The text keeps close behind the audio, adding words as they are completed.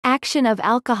Action of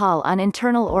alcohol on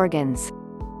internal organs.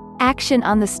 Action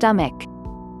on the stomach.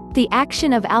 The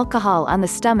action of alcohol on the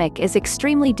stomach is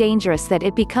extremely dangerous that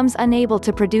it becomes unable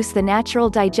to produce the natural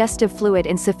digestive fluid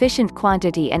in sufficient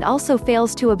quantity and also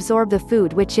fails to absorb the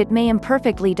food which it may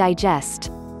imperfectly digest.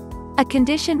 A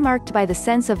condition marked by the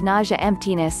sense of nausea,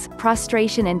 emptiness,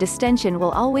 prostration and distention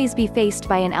will always be faced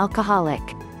by an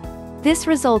alcoholic. This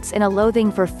results in a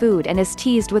loathing for food and is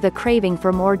teased with a craving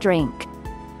for more drink.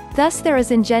 Thus there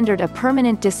is engendered a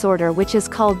permanent disorder which is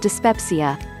called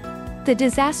dyspepsia. The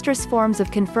disastrous forms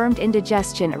of confirmed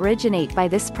indigestion originate by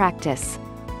this practice.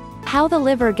 How the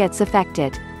liver gets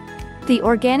affected. The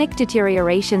organic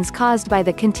deteriorations caused by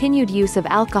the continued use of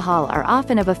alcohol are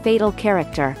often of a fatal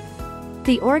character.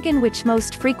 The organ which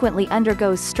most frequently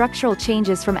undergoes structural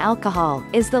changes from alcohol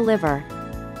is the liver.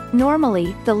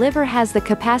 Normally, the liver has the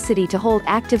capacity to hold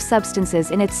active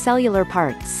substances in its cellular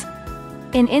parts.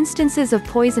 In instances of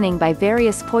poisoning by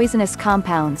various poisonous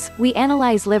compounds, we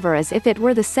analyze liver as if it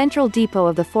were the central depot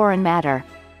of the foreign matter.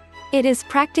 It is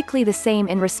practically the same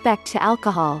in respect to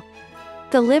alcohol.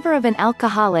 The liver of an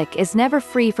alcoholic is never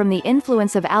free from the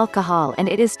influence of alcohol and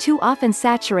it is too often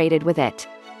saturated with it.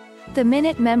 The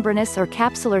minute membranous or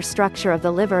capsular structure of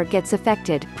the liver gets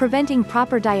affected, preventing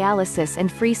proper dialysis and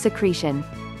free secretion.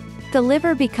 The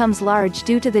liver becomes large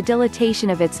due to the dilatation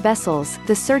of its vessels,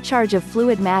 the surcharge of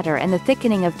fluid matter and the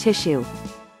thickening of tissue.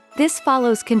 This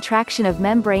follows contraction of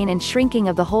membrane and shrinking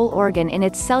of the whole organ in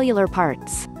its cellular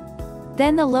parts.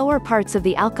 Then the lower parts of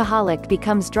the alcoholic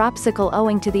becomes dropsical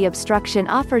owing to the obstruction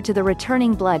offered to the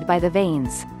returning blood by the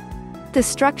veins. The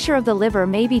structure of the liver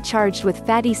may be charged with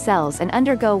fatty cells and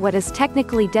undergo what is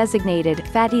technically designated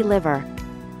fatty liver.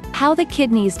 How the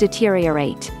kidneys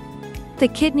deteriorate. The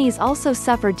kidneys also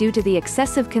suffer due to the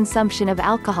excessive consumption of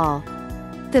alcohol.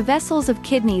 The vessels of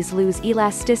kidneys lose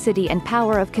elasticity and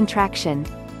power of contraction.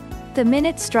 The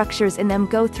minute structures in them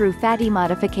go through fatty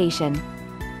modification.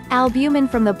 Albumin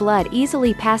from the blood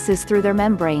easily passes through their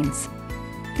membranes.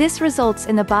 This results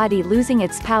in the body losing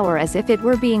its power as if it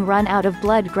were being run out of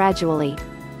blood gradually.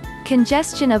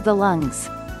 Congestion of the lungs.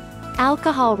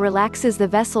 Alcohol relaxes the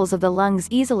vessels of the lungs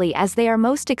easily as they are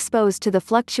most exposed to the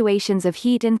fluctuations of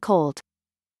heat and cold.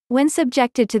 When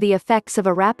subjected to the effects of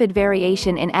a rapid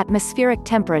variation in atmospheric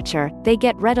temperature, they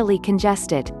get readily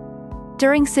congested.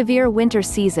 During severe winter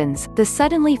seasons, the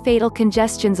suddenly fatal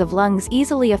congestions of lungs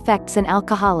easily affects an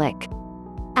alcoholic.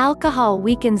 Alcohol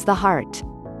weakens the heart.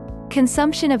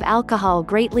 Consumption of alcohol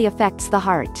greatly affects the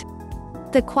heart.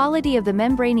 The quality of the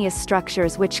membranous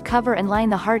structures which cover and line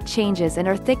the heart changes and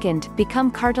are thickened,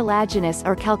 become cartilaginous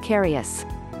or calcareous.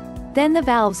 Then the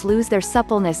valves lose their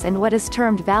suppleness and what is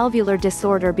termed valvular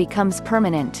disorder becomes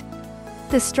permanent.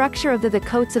 The structure of the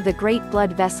coats of the great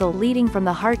blood vessel leading from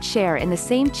the heart share in the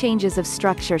same changes of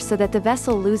structure so that the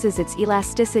vessel loses its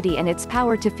elasticity and its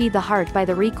power to feed the heart by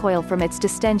the recoil from its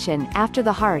distension, after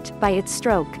the heart, by its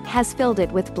stroke, has filled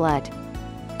it with blood.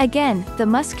 Again, the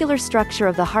muscular structure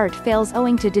of the heart fails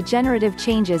owing to degenerative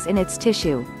changes in its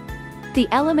tissue. The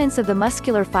elements of the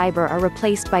muscular fiber are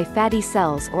replaced by fatty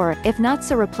cells or, if not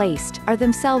so replaced, are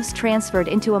themselves transferred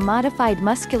into a modified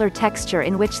muscular texture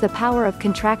in which the power of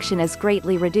contraction is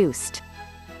greatly reduced.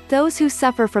 Those who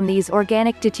suffer from these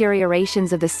organic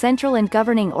deteriorations of the central and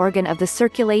governing organ of the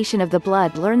circulation of the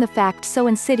blood learn the fact so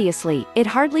insidiously, it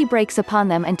hardly breaks upon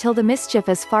them until the mischief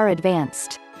is far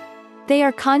advanced. They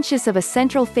are conscious of a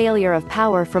central failure of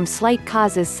power from slight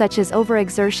causes such as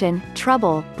overexertion,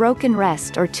 trouble, broken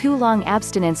rest or too long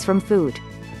abstinence from food.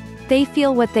 They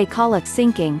feel what they call a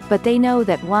sinking, but they know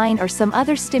that wine or some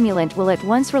other stimulant will at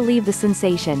once relieve the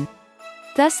sensation.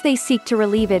 Thus they seek to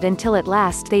relieve it until at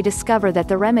last they discover that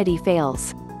the remedy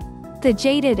fails. The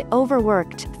jaded,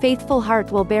 overworked, faithful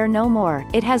heart will bear no more,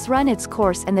 it has run its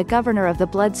course and the governor of the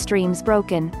blood streams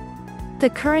broken. The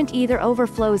current either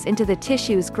overflows into the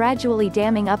tissues gradually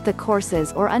damming up the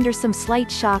courses or under some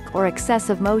slight shock or excess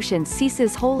of motion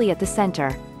ceases wholly at the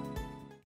center.